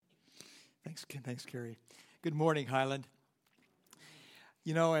Thanks, Carrie. Good morning, Highland.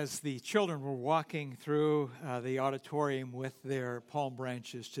 You know, as the children were walking through the auditorium with their palm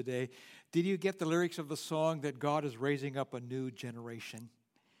branches today, did you get the lyrics of the song that God is raising up a new generation?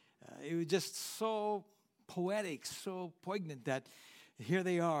 It was just so poetic, so poignant that here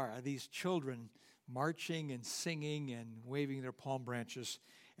they are, these children marching and singing and waving their palm branches,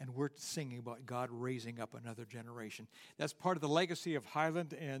 and we're singing about God raising up another generation. That's part of the legacy of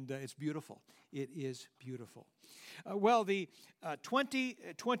Highland, and it's beautiful. It is beautiful. The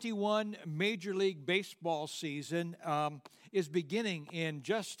 2021 Major League Baseball season is beginning in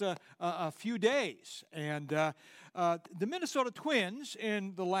just a few days. And the Minnesota Twins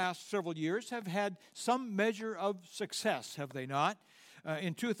in the last several years have had some measure of success, have they not?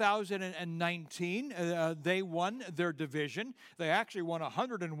 In 2019, they won their division. They actually won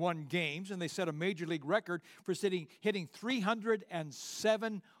 101 games, and they set a Major League record for hitting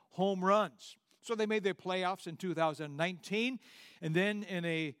 307 home runs. So they made their playoffs in 2019, and then in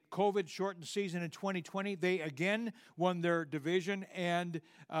a COVID-shortened season in 2020, they again won their division and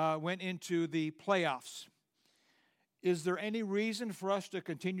went into the playoffs. Is there any reason for us to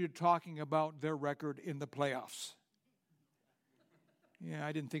continue talking about their record in the playoffs? Yeah,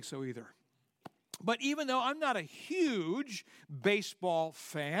 I didn't think so either. But even though I'm not a huge baseball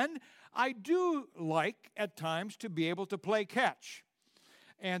fan, I do like at times to be able to play catch.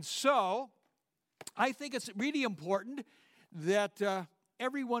 And so I think it's really important that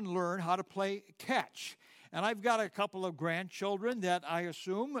everyone learn how to play catch. And I've got a couple of grandchildren that I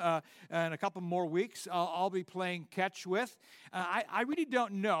assume in a couple more weeks I'll be playing catch with. I really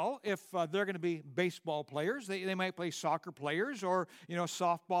don't know if they're going to be baseball players. They might play soccer players or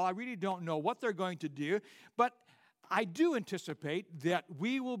softball. I really don't know what they're going to do. But I do anticipate that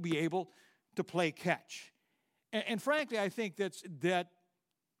we will be able to play catch. And frankly, I think that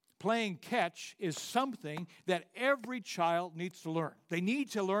playing catch is something that every child needs to learn. They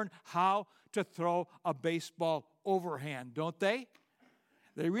need to learn how to throw a baseball overhand, don't they?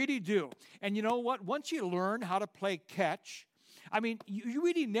 They really do. And you know what? Once you learn how to play catch, you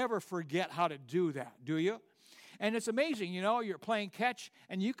really never forget how to do that, do you? And it's amazing, you're playing catch,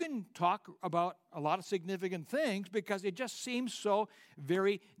 and you can talk about a lot of significant things because it just seems so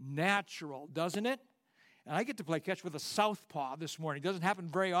very natural, doesn't it? And I get to play catch with a southpaw this morning. It doesn't happen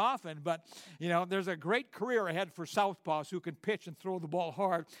very often, but, there's a great career ahead for southpaws who can pitch and throw the ball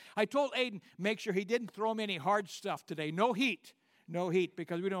hard. I told Aiden, make sure he didn't throw me any hard stuff today. No heat,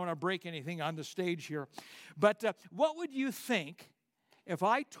 because we don't want to break anything on the stage here. But what would you think if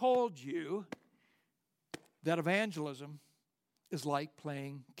I told you that evangelism is like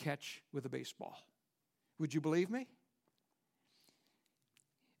playing catch with a baseball? Would you believe me?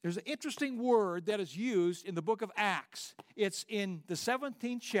 There's an interesting word that is used in the book of Acts. It's in the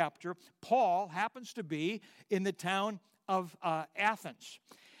 17th chapter. Paul happens to be in the town of Athens.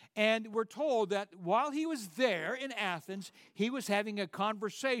 And we're told that while he was there in Athens, he was having a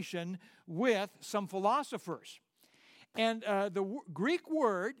conversation with some philosophers. And the Greek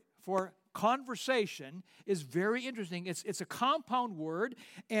word for conversation is very interesting. It's a compound word,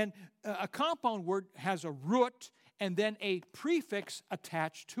 and a compound word has a root and then a prefix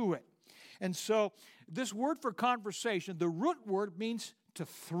attached to it. And so this word for conversation, the root word means to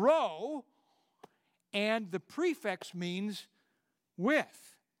throw, and the prefix means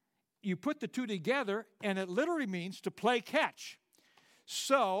with. You put the two together, and it literally means to play catch.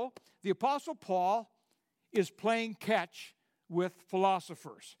 So the Apostle Paul is playing catch with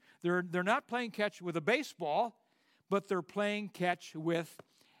philosophers. They're not playing catch with a baseball, but they're playing catch with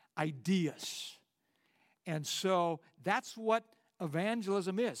ideas. And so that's what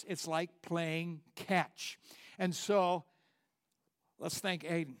evangelism is. It's like playing catch. And so let's thank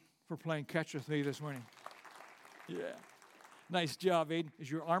Aiden for playing catch with me this morning. Yeah. Nice job, Aiden.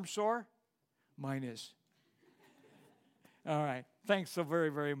 Is your arm sore? Mine is. All right. Thanks so very,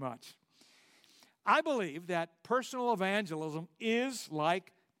 very much. I believe that personal evangelism is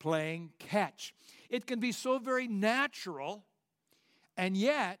like playing catch. It can be so very natural, and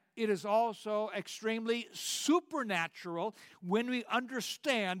yet it is also extremely supernatural when we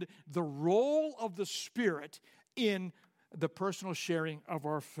understand the role of the Spirit in the personal sharing of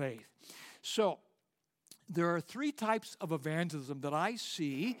our faith. So, there are three types of evangelism that I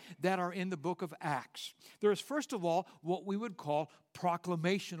see that are in the book of Acts. There is, first of all, what we would call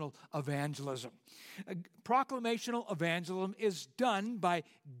proclamational evangelism. Proclamational evangelism is done by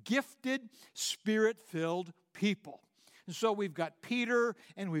gifted, Spirit-filled people. And so we've got Peter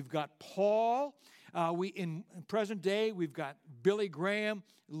and we've got Paul. In present day, we've got Billy Graham,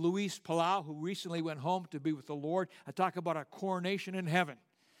 Luis Palau, who recently went home to be with the Lord. I talk about a coronation in heaven.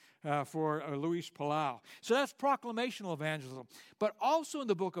 for Luis Palau. So that's proclamational evangelism. But also in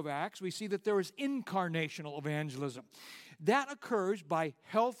the book of Acts, we see that there is incarnational evangelism. That occurs by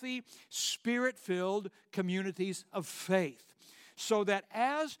healthy, spirit-filled communities of faith. So that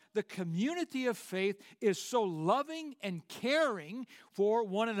as the community of faith is so loving and caring for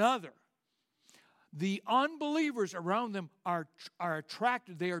one another, the unbelievers around them are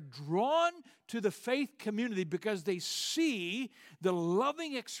attracted. They are drawn to the faith community because they see the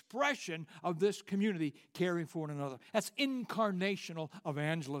loving expression of this community caring for one another. That's incarnational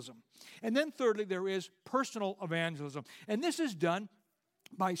evangelism. And then thirdly, there is personal evangelism. And this is done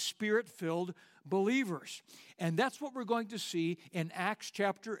by Spirit-filled believers. And that's what we're going to see in Acts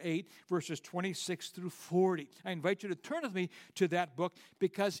chapter 8, verses 26 through 40. I invite you to turn with me to that book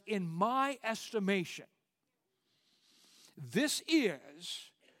because in my estimation, this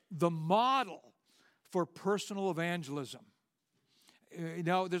is the model for personal evangelism.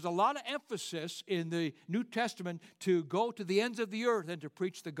 Now, there's a lot of emphasis in the New Testament to go to the ends of the earth and to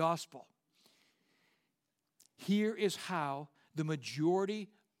preach the gospel. Here is how the majority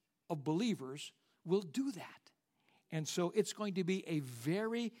of believers will do that. And so it's going to be a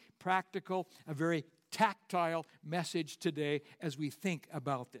very practical, a very tactile message today as we think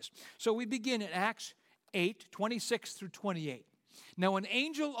about this. So we begin in Acts 8, 26 through 28. Now an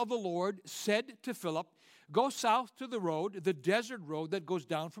angel of the Lord said to Philip, "Go south to the road, the desert road that goes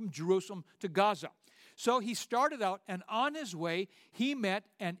down from Jerusalem to Gaza." So he started out, and on his way he met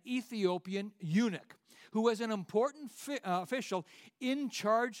an Ethiopian eunuch who was an important official in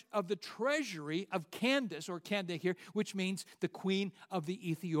charge of the treasury of Candace, or Candace here, which means the queen of the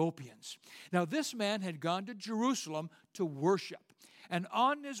Ethiopians. Now, this man had gone to Jerusalem to worship, and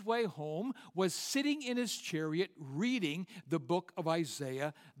on his way home was sitting in his chariot reading the book of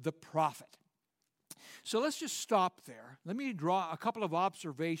Isaiah the prophet. So let's just stop there. Let me draw a couple of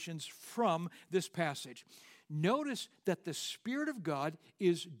observations from this passage. Notice that the Spirit of God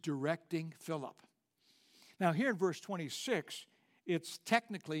is directing Philip. Now, here in verse 26, it's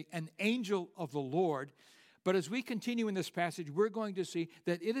technically an angel of the Lord. But as we continue in this passage, we're going to see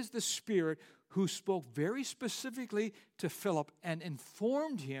that it is the Spirit who spoke very specifically to Philip and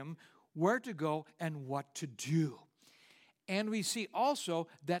informed him where to go and what to do. And we see also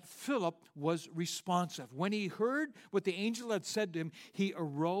that Philip was responsive. When he heard what the angel had said to him, he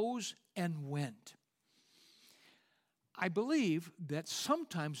arose and went. I believe that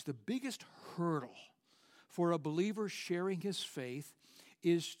sometimes the biggest hurdle for a believer sharing his faith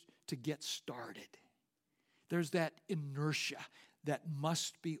is to get started. There's that inertia that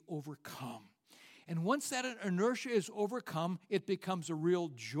must be overcome. And once that inertia is overcome, it becomes a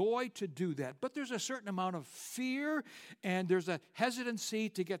real joy to do that. But there's a certain amount of fear and there's a hesitancy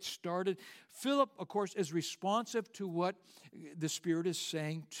to get started. Philip, of course, is responsive to what the Spirit is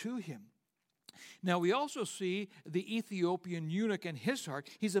saying to him. Now, we also see the Ethiopian eunuch and his heart.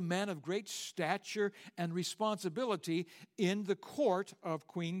 He's a man of great stature and responsibility in the court of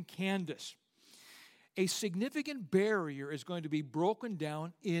Queen Candace. A significant barrier is going to be broken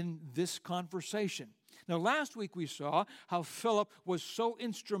down in this conversation. Now, last week we saw how Philip was so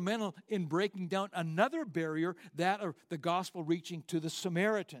instrumental in breaking down another barrier, that of the gospel reaching to the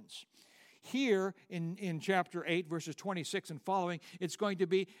Samaritans. Here in chapter 8, verses 26 and following, it's going to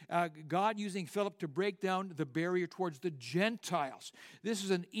be God using Philip to break down the barrier towards the Gentiles. This is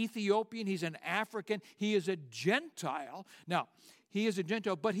an Ethiopian, he's an African, he is a Gentile. Now, he is a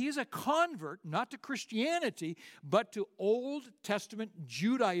Gentile, but he is a convert, not to Christianity, but to Old Testament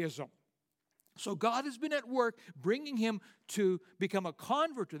Judaism. So God has been at work bringing him to become a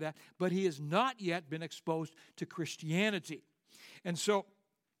convert to that, but he has not yet been exposed to Christianity. And so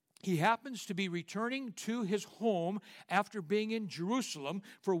he happens to be returning to his home after being in Jerusalem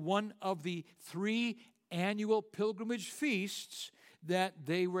for one of the 3 annual pilgrimage feasts that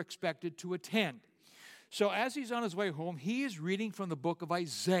they were expected to attend. So as he's on his way home, he is reading from the book of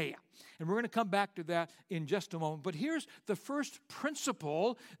Isaiah. And we're going to come back to that in just a moment. But here's the first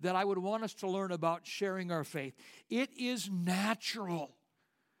principle that I would want us to learn about sharing our faith. It is natural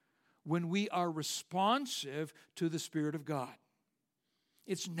when we are responsive to the Spirit of God.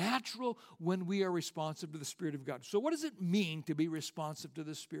 It's natural when we are responsive to the Spirit of God. So what does it mean to be responsive to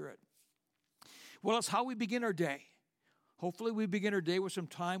the Spirit? Well, it's how we begin our day. Hopefully we begin our day with some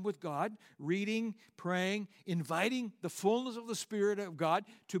time with God, reading, praying, inviting the fullness of the Spirit of God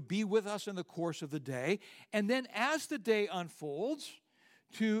to be with us in the course of the day. And then as the day unfolds,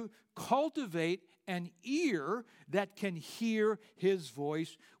 to cultivate an ear that can hear His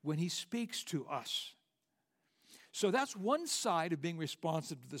voice when He speaks to us. So that's one side of being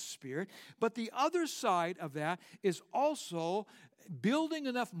responsive to the Spirit. But the other side of that is also building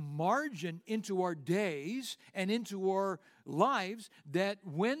enough margin into our days and into our lives that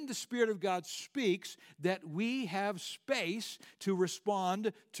when the Spirit of God speaks, that we have space to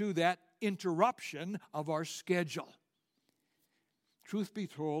respond to that interruption of our schedule. Truth be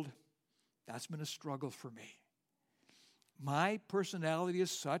told, that's been a struggle for me. My personality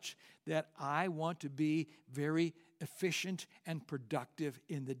is such that I want to be very efficient and productive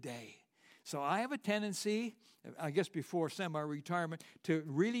in the day. So I have a tendency, I guess before semi-retirement, to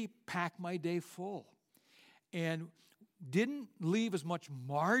really pack my day full and didn't leave as much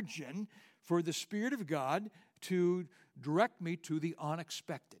margin for the Spirit of God to direct me to the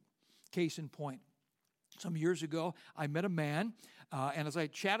unexpected. Case in point, some years ago, I met a man, and as I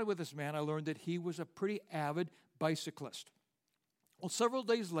chatted with this man, I learned that he was a pretty avid bicyclist. Well, several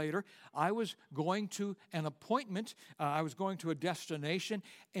days later, I was going to an appointment. I was going to a destination,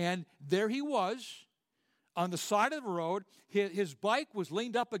 and there he was on the side of the road. His bike was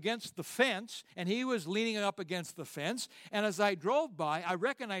leaned up against the fence, and he was leaning up against the fence. And as I drove by, I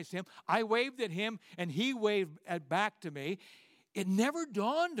recognized him. I waved at him, and he waved back to me. It never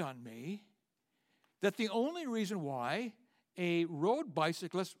dawned on me that the only reason why a road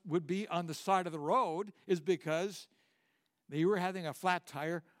bicyclist would be on the side of the road is because they were having a flat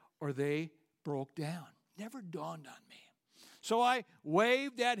tire or they broke down. Never dawned on me. So I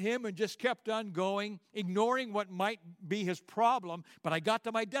waved at him and just kept on going, ignoring what might be his problem, but I got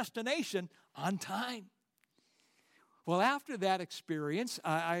to my destination on time. Well, after that experience,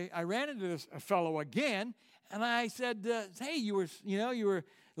 I ran into this fellow again, and I said, "Hey, you were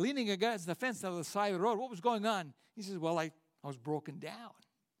leaning against the fence on the side of the road. What was going on?" He says, "Well, I was broken down."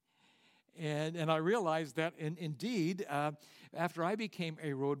 And I realized that, indeed, after I became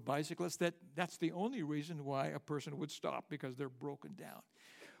a road bicyclist, that's the only reason why a person would stop, because they're broken down.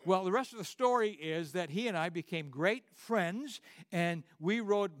 Well, the rest of the story is that he and I became great friends, and we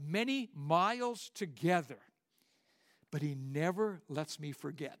rode many miles together. But he never lets me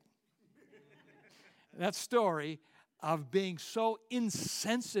forget that story of being so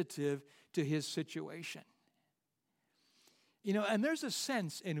insensitive to his situation. You know, and there's a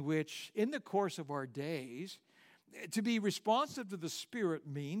sense in which, in the course of our days, to be responsive to the Spirit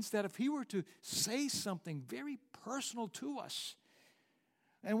means that if He were to say something very personal to us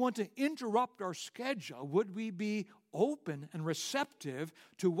and want to interrupt our schedule, would we be open and receptive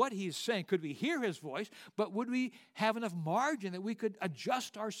to what He's saying? Could we hear His voice, but would we have enough margin that we could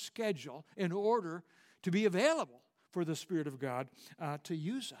adjust our schedule in order to be available for the Spirit of God to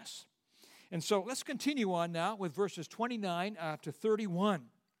use us? And so let's continue on now with verses 29 to 31.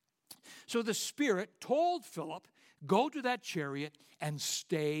 So the Spirit told Philip, "Go to that chariot and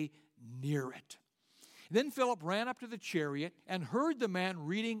stay near it." Then Philip ran up to the chariot and heard the man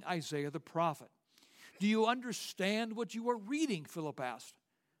reading Isaiah the prophet. "Do you understand what you are reading?" Philip asked.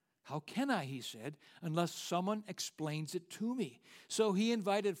 "How can I," he said, "unless someone explains it to me?" So he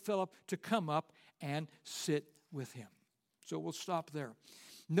invited Philip to come up and sit with him. So we'll stop there.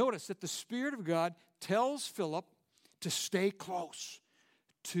 Notice that the Spirit of God tells Philip to stay close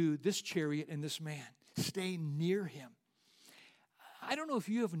to this chariot and this man. Stay near him. I don't know if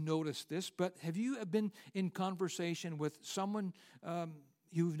you have noticed this, but have you been in conversation with someone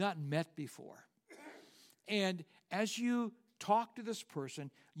you've not met before? And as you talk to this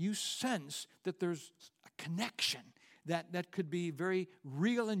person, you sense that there's a connection that could be very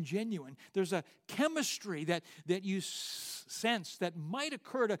real and genuine. There's a chemistry that you sense that might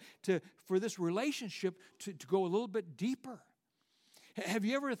occur for this relationship to go a little bit deeper. Have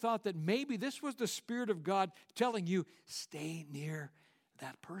you ever thought that maybe this was the Spirit of God telling you, stay near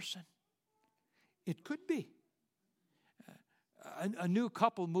that person? It could be. A new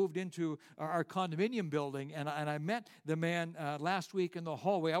couple moved into our condominium building, and I met the man last week in the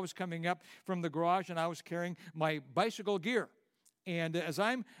hallway. I was coming up from the garage, and I was carrying my bicycle gear. And as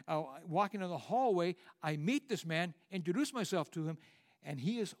I'm walking in the hallway, I meet this man, introduce myself to him, and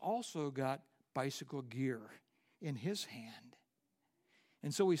he has also got bicycle gear in his hand.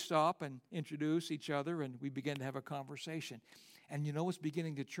 And so we stop and introduce each other, and we begin to have a conversation. And you know what's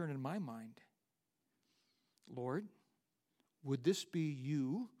beginning to churn in my mind? Lord, would this be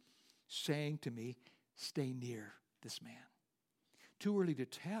you saying to me, stay near this man? Too early to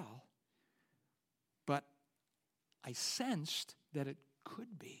tell, but I sensed that it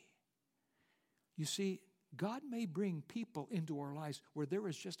could be. You see, God may bring people into our lives where there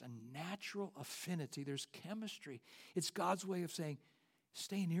is just a natural affinity. There's chemistry. It's God's way of saying,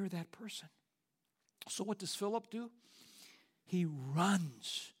 stay near that person. So what does Philip do? He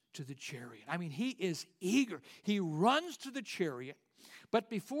runs to the chariot. I mean, he is eager. He runs to the chariot, but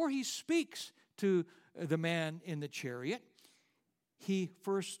before he speaks to the man in the chariot, he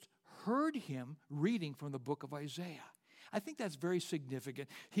first heard him reading from the book of Isaiah. I think that's very significant.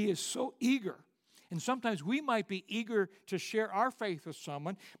 He is so eager. And sometimes we might be eager to share our faith with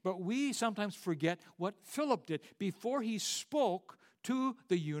someone, but we sometimes forget what Philip did. Before he spoke to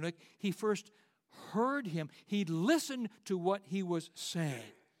the eunuch, he first heard him. He listened to what he was saying.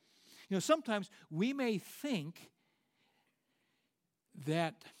 You know, sometimes we may think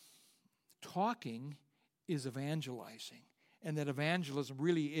that talking is evangelizing, and that evangelism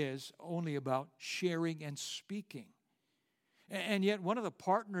really is only about sharing and speaking. And yet one of the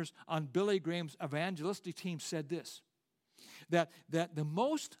partners on Billy Graham's evangelistic team said this, that the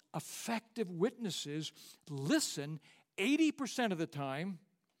most effective witnesses listen 80% of the time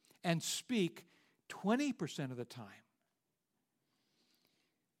and speak 20% of the time.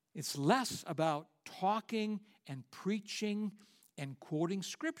 It's less about talking and preaching and quoting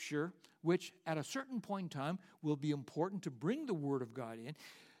Scripture, which at a certain point in time will be important to bring the Word of God in.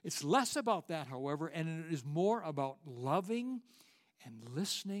 It's less about that, however, and it is more about loving and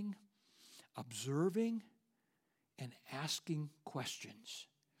listening, observing, and asking questions.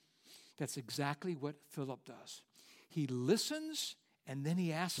 That's exactly what Philip does. He listens, and then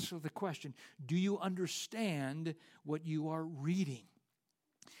he asks the question, do you understand what you are reading?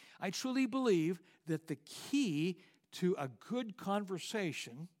 I truly believe that the key to a good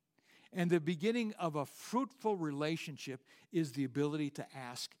conversation and the beginning of a fruitful relationship is the ability to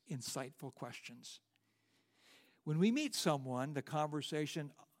ask insightful questions. When we meet someone, the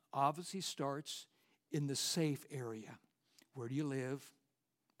conversation obviously starts in the safe area. Where do you live?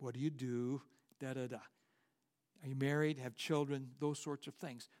 What do you do? Da-da-da. Are you married? Have children? Those sorts of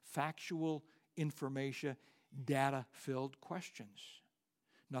things. Factual information, data-filled questions.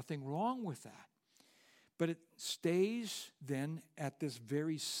 Nothing wrong with that. But it stays then at this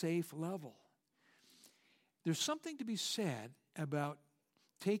very safe level. There's something to be said about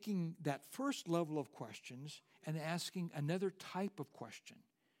taking that first level of questions and asking another type of question,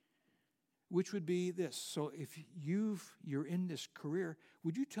 which would be this. So if you're in this career,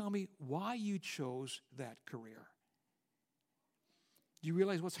 would you tell me why you chose that career? Do you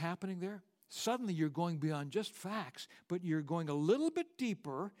realize what's happening there? Suddenly you're going beyond just facts, but you're going a little bit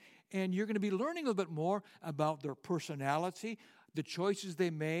deeper, and you're going to be learning a little bit more about their personality, the choices they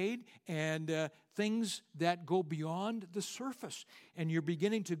made, and things that go beyond the surface. And you're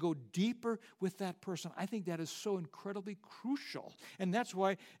beginning to go deeper with that person. I think that is so incredibly crucial. And that's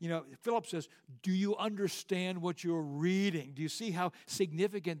why, Philip says, do you understand what you're reading? Do you see how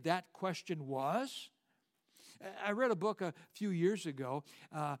significant that question was? I read a book a few years ago.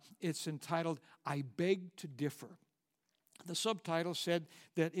 It's entitled, I Beg to Differ. The subtitle said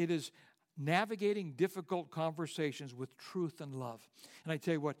that it is navigating difficult conversations with truth and love. And I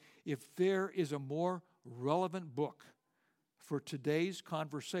tell you what, if there is a more relevant book for today's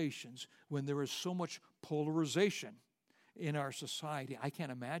conversations when there is so much polarization in our society, I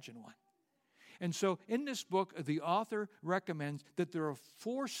can't imagine one. And so in this book, the author recommends that there are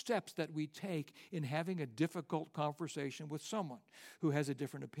 4 steps that we take in having a difficult conversation with someone who has a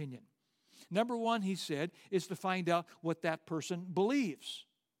different opinion. Number 1, he said, is to find out what that person believes.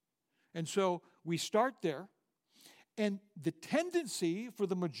 And so we start there. And the tendency for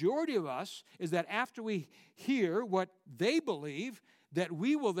the majority of us is that after we hear what they believe, that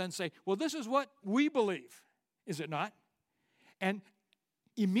we will then say, well, this is what we believe. Is it not? And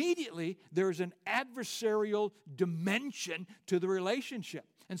immediately, there's an adversarial dimension to the relationship.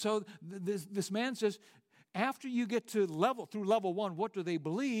 And so this man says, after you get to through level 1, what do they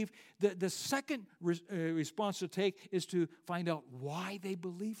believe? The second response to take is to find out why they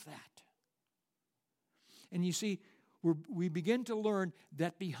believe that. And you see, we begin to learn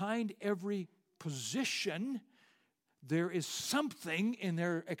that behind every position, there is something in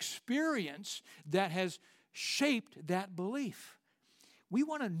their experience that has shaped that belief. We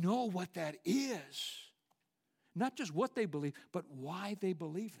want to know what that is. Not just what they believe, but why they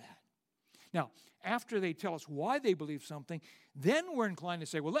believe that. Now, after they tell us why they believe something, then we're inclined to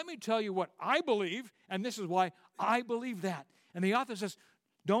say, well, let me tell you what I believe, and this is why I believe that. And the author says,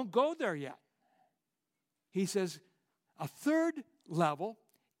 don't go there yet. He says, a third level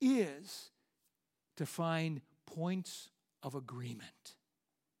is to find points of agreement.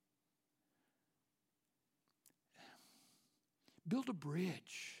 Build a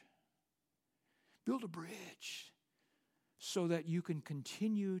bridge. Build a bridge so that you can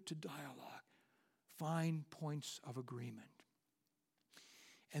continue to dialogue. Find points of agreement.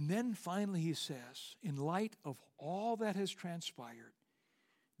 And then finally he says, in light of all that has transpired,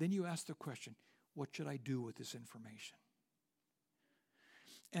 then you ask the question, what should I do with this information?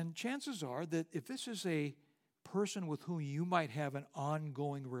 And chances are that if this is a person with whom you might have an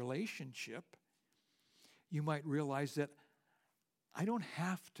ongoing relationship, you might realize that I don't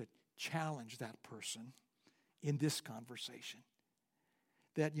have to challenge that person in this conversation.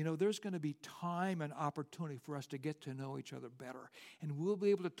 That, there's going to be time and opportunity for us to get to know each other better. And we'll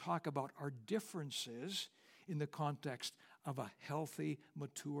be able to talk about our differences in the context of a healthy,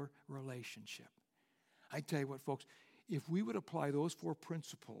 mature relationship. I tell you what, folks, if we would apply those 4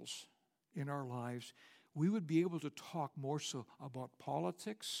 principles in our lives, we would be able to talk more so about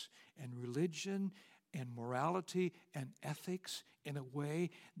politics and religion and morality and ethics in a way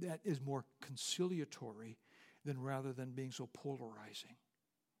that is more conciliatory rather than being so polarizing.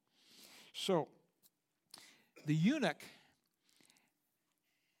 So, the eunuch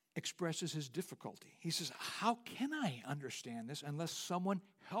expresses his difficulty. He says, how can I understand this unless someone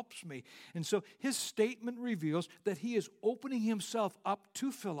helps me? And so his statement reveals that he is opening himself up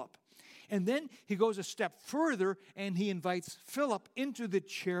to Philip. And then he goes a step further and he invites Philip into the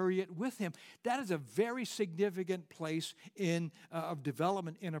chariot with him. That is a very significant place of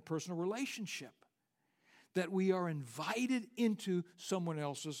development in a personal relationship, that we are invited into someone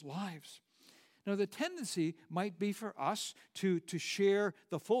else's lives. Now, the tendency might be for us to share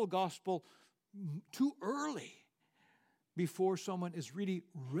the full gospel too early before someone is really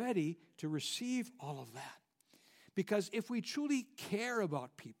ready to receive all of that. Because if we truly care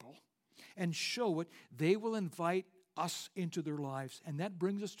about people and show it, they will invite us into their lives. And that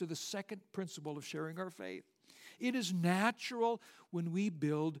brings us to the second principle of sharing our faith. It is natural when we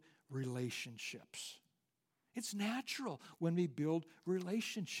build relationships. It's natural when we build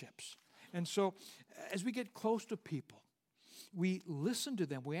relationships. And so as we get close to people, we listen to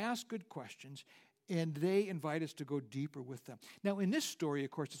them, we ask good questions, and they invite us to go deeper with them. Now, in this story,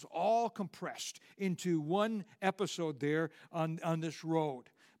 of course, it's all compressed into one episode there on this road.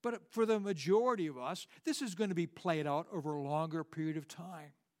 But for the majority of us, this is going to be played out over a longer period of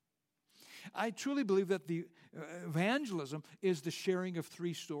time. I truly believe that the evangelism is the sharing of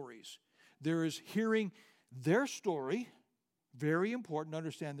 3 stories. There is hearing their story, very important to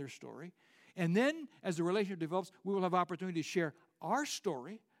understand their story. And then, as the relationship develops, we will have opportunity to share our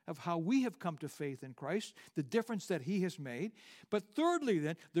story of how we have come to faith in Christ, the difference that He has made. But thirdly,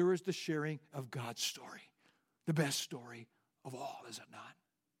 then, there is the sharing of God's story, the best story of all, is it not?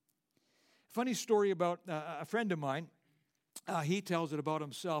 Funny story about a friend of mine. He tells it about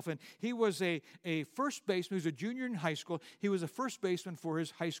himself, and he was a first baseman. He was a junior in high school. He was a first baseman for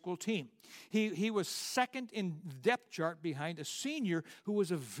his high school team. He was second in the depth chart behind a senior who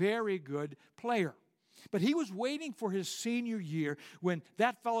was a very good player. But he was waiting for his senior year when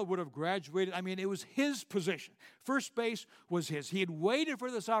that fellow would have graduated. I mean, it was his position. First base was his. He had waited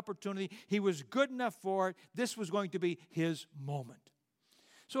for this opportunity. He was good enough for it. This was going to be his moment.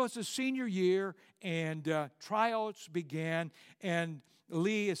 So it's his senior year, and tryouts began, and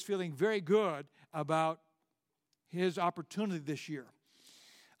Lee is feeling very good about his opportunity this year.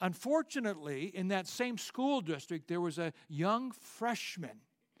 Unfortunately, in that same school district, there was a young freshman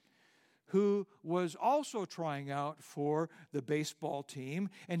who was also trying out for the baseball team,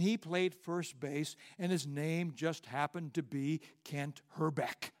 and he played first base, and his name just happened to be Kent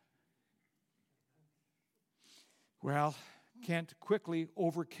Hrbek. Well, Kent quickly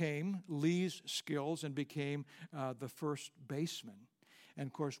overcame Lee's skills and became the first baseman. And,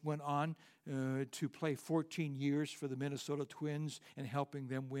 of course, went on to play 14 years for the Minnesota Twins and helping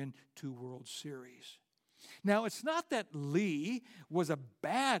them win 2 World Series. Now, it's not that Lee was a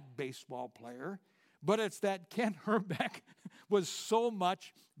bad baseball player, but it's that Kent Hrbek was so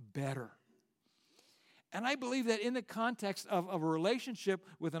much better. And I believe that in the context of a relationship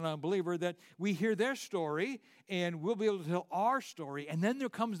with an unbeliever, that we hear their story and we'll be able to tell our story. And then there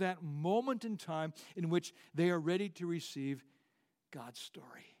comes that moment in time in which they are ready to receive God's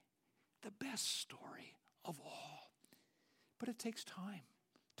story, the best story of all. But it takes time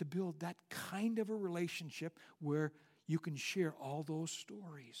to build that kind of a relationship where you can share all those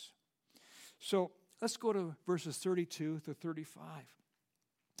stories. So let's go to verses 32 to 35.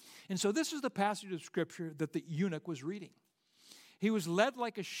 And so this is the passage of Scripture that the eunuch was reading. He was led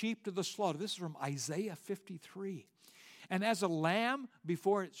like a sheep to the slaughter. This is from Isaiah 53. And as a lamb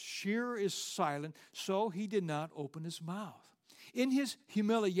before its shearer is silent, so he did not open his mouth. In his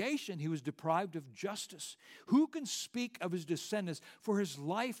humiliation, he was deprived of justice. Who can speak of his descendants? For his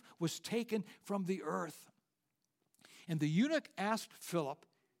life was taken from the earth. And the eunuch asked Philip,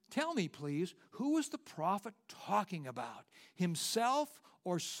 "Tell me, please, who is the prophet talking about? Himself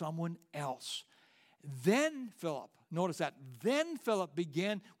or someone else?" Then Philip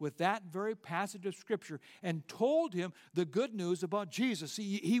began with that very passage of Scripture and told him the good news about Jesus.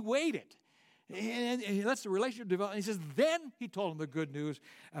 He waited. And he lets the relationship develop. And he says, then he told him the good news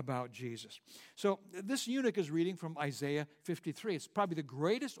about Jesus. So this eunuch is reading from Isaiah 53. It's probably the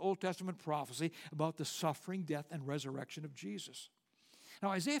greatest Old Testament prophecy about the suffering, death, and resurrection of Jesus. Now,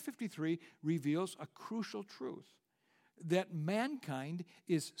 Isaiah 53 reveals a crucial truth, that mankind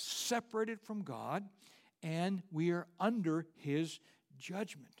is separated from God and we are under his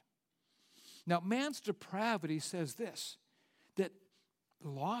judgment. Now, man's depravity says this, that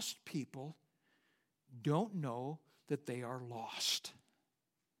lost people don't know that they are lost.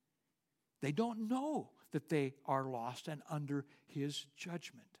 They don't know that they are lost and under his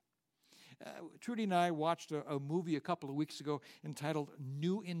judgment. Trudy and I watched a movie a couple of weeks ago entitled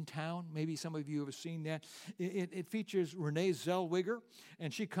New in Town. Maybe some of you have seen that. It features Renee Zellweger,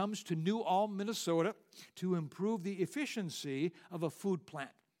 and she comes to New Ulm, Minnesota, to improve the efficiency of a food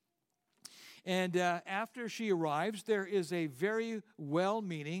plant. And after she arrives, there is a very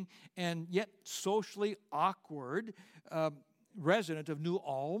well-meaning and yet socially awkward resident of New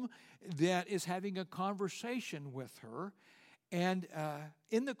Ulm that is having a conversation with her. And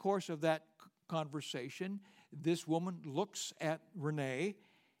in the course of that conversation, this woman looks at Renee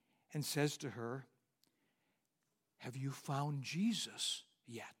and says to her, "Have you found Jesus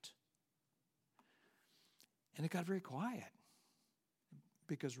yet?" And it got very quiet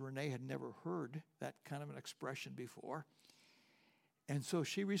because Renee had never heard that kind of an expression before. And so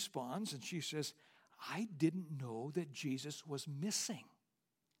she responds and she says, "I didn't know that Jesus was missing."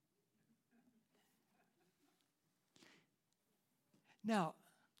 Now,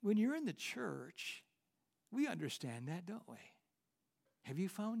 when you're in the church, we understand that, don't we? Have you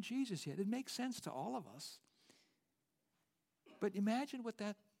found Jesus yet? It makes sense to all of us. But imagine what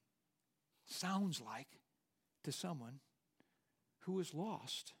that sounds like to someone who is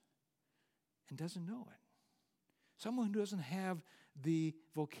lost and doesn't know it. Someone who doesn't have the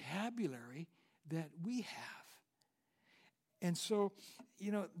vocabulary that we have. And so,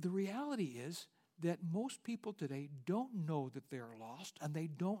 the reality is that most people today don't know that they're lost and they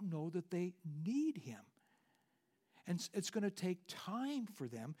don't know that they need him. And it's going to take time for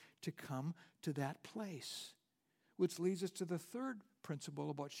them to come to that place. Which leads us to the third principle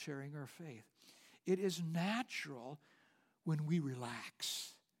about sharing our faith. It is natural when we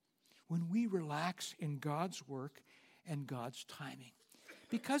relax. When we relax in God's work and God's timing.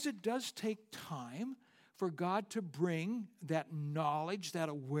 Because it does take time for God to bring that knowledge, that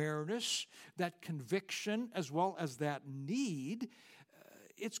awareness, that conviction, as well as that need.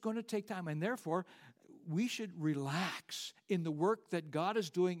 It's going to take time. And therefore, we should relax in the work that God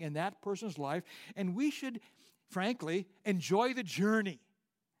is doing in that person's life. And we should, frankly, enjoy the journey.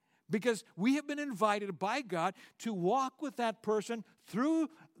 Because we have been invited by God to walk with that person through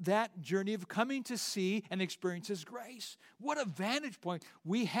that journey of coming to see and experience his grace. What a vantage point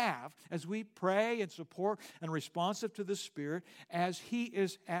we have as we pray and support and responsive to the Spirit as he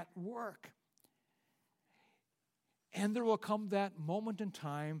is at work. And there will come that moment in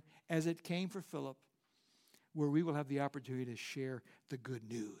time, as it came for Philip, where we will have the opportunity to share the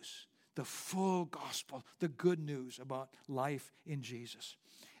good news, the full gospel, the good news about life in Jesus.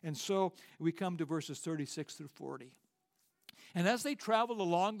 And so we come to verses 36 through 40. And as they traveled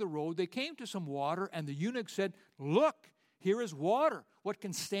along the road, they came to some water, and the eunuch said, "Look, here is water. What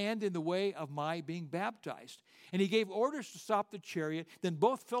can stand in the way of my being baptized?" And he gave orders to stop the chariot. Then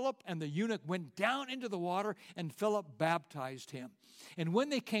both Philip and the eunuch went down into the water, and Philip baptized him. And when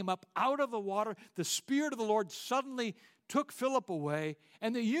they came up out of the water, the Spirit of the Lord suddenly took Philip away,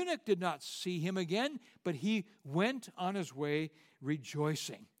 and the eunuch did not see him again, but he went on his way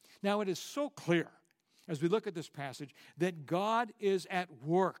rejoicing. Now, it is so clear as we look at this passage that God is at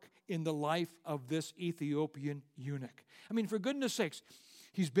work in the life of this Ethiopian eunuch. I mean, for goodness sakes,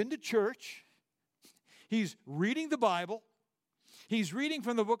 he's been to church, he's reading the Bible, he's reading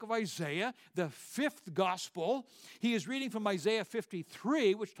from the book of Isaiah, the fifth gospel. He is reading from Isaiah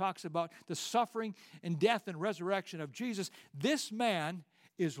 53, which talks about the suffering and death and resurrection of Jesus. This man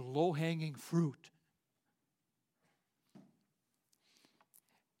is low-hanging fruit.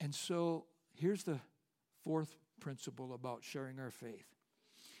 And so here's the fourth principle about sharing our faith.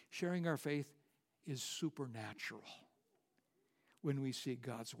 Sharing our faith is supernatural when we see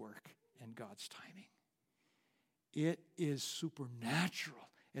God's work and God's timing. It is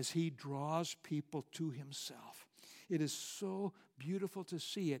supernatural as he draws people to himself. It is so beautiful to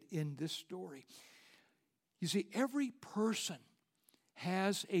see it in this story. You see, every person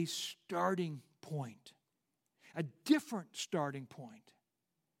has a starting point, a different starting point.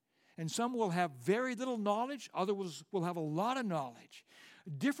 And some will have very little knowledge, others will have a lot of knowledge.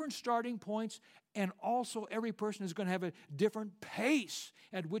 Different starting points And also every person is going to have a different pace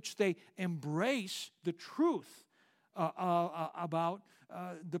at which they embrace the truth about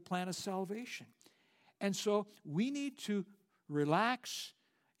the plan of salvation. And so we need to relax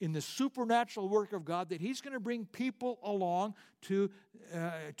in the supernatural work of God, that He's going to bring people along to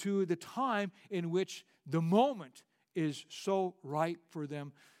the time in which the moment is so ripe for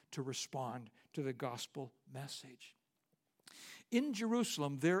them to respond to the gospel message. In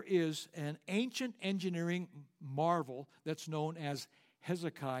Jerusalem, there is an ancient engineering marvel that's known as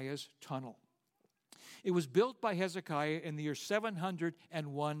Hezekiah's Tunnel. It was built by Hezekiah in the year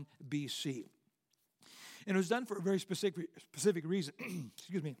 701 BC. And it was done for a very specific reason.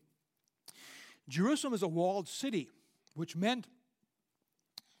 Excuse me. Jerusalem is a walled city, which meant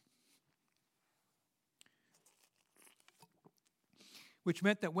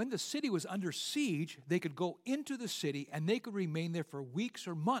that when the city was under siege, they could go into the city and they could remain there for weeks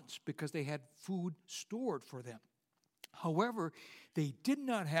or months because they had food stored for them. However, they did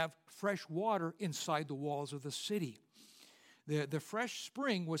not have fresh water inside the walls of the city. The fresh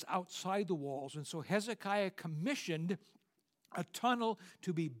spring was outside the walls, and so Hezekiah commissioned a tunnel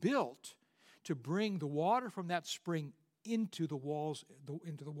to be built to bring the water from that spring into the walls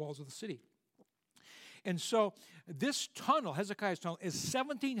of the city. And so this tunnel, Hezekiah's tunnel, is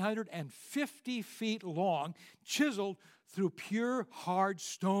 1,750 feet long, chiseled through pure hard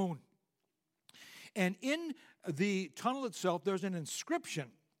stone. And in the tunnel itself, there's an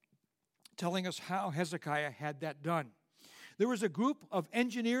inscription telling us how Hezekiah had that done. There was a group of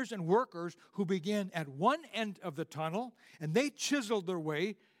engineers and workers who began at one end of the tunnel, and they chiseled their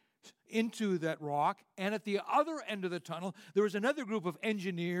way into that rock. And at the other end of the tunnel, there was another group of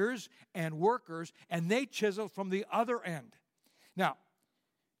engineers and workers, and they chiseled from the other end. Now,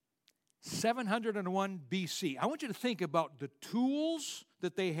 701 BC. I want you to think about the tools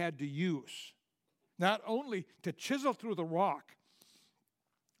that they had to use, not only to chisel through the rock,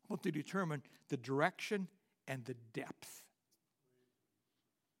 but to determine the direction and the depth.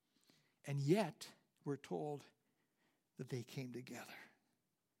 And yet, we're told that they came together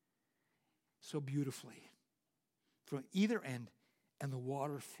so beautifully from either end, and the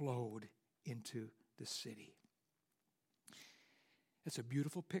water flowed into the city. It's a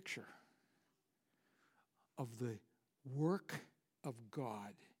beautiful picture of the work of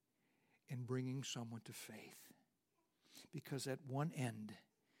God in bringing someone to faith. Because at one end,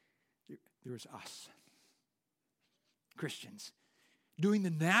 there's us, Christians, doing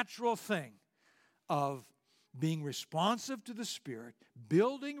the natural thing of being responsive to the Spirit,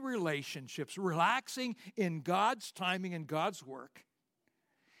 building relationships, relaxing in God's timing and God's work.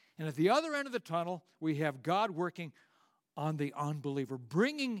 And at the other end of the tunnel, we have God working on the unbeliever,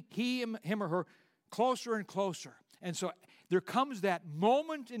 bringing him or her closer and closer. And so there comes that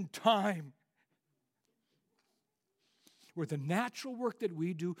moment in time where the natural work that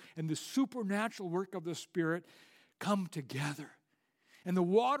we do and the supernatural work of the Spirit come together. And the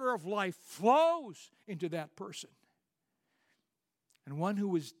water of life flows into that person. And one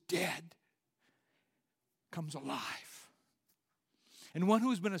who is dead comes alive. And one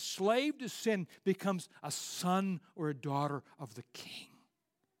who has been a slave to sin becomes a son or a daughter of the King.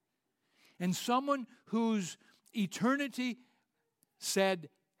 And someone whose eternity said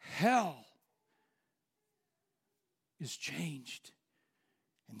hell is changed.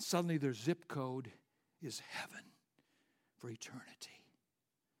 And suddenly their zip code is heaven for eternity.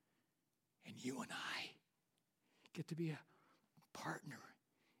 And you and I get to be a partner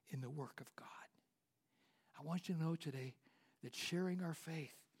in the work of God. I want you to know today that sharing our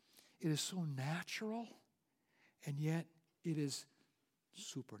faith, it is so natural, and yet it is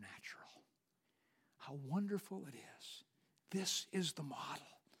supernatural. How wonderful it is. This is the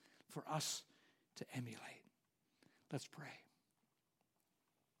model for us to emulate. Let's pray.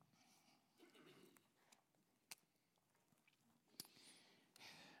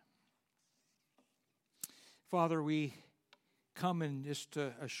 Father, we come in just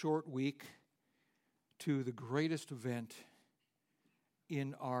a short week to the greatest event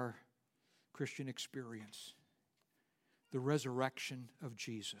in our Christian experience, the resurrection of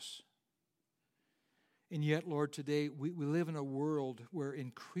Jesus. And yet, Lord, today we live in a world where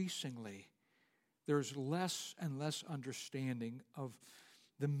increasingly there's less and less understanding of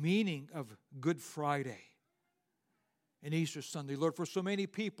the meaning of Good Friday and Easter Sunday. Lord, for so many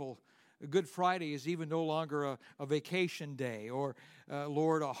people, Good Friday is even no longer a vacation day or,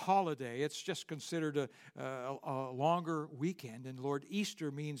 Lord, a holiday. It's just considered a longer weekend. And, Lord,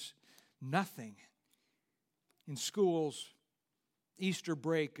 Easter means nothing. In schools, Easter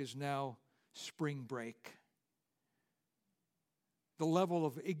break is now spring break. the level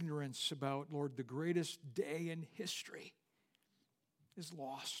of ignorance about, Lord, the greatest day in history is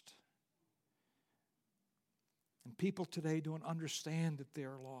lost. And people today don't understand that they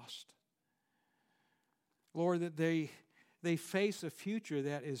are lost. Lord, that they face a future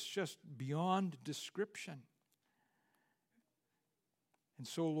that is just beyond description. And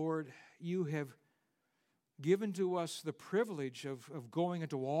so, Lord, you have given to us the privilege of going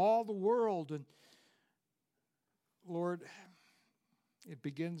into all the world. And, Lord, it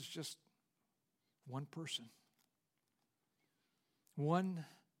begins just one person. One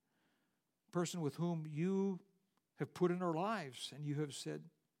person with whom you have put in our lives, and you have said,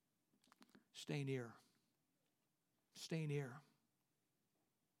 stay near. Stay near.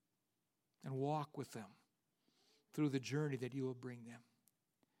 And walk with them through the journey that you will bring them.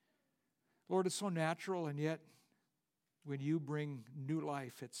 Lord, it's so natural, and yet when you bring new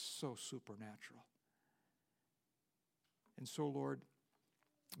life, it's so supernatural. And so, Lord,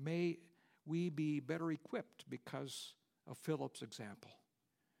 may we be better equipped because of Philip's example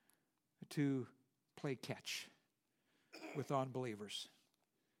to play catch with unbelievers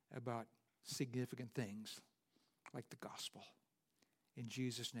about significant things like the gospel. In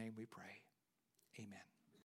Jesus' name we pray. Amen.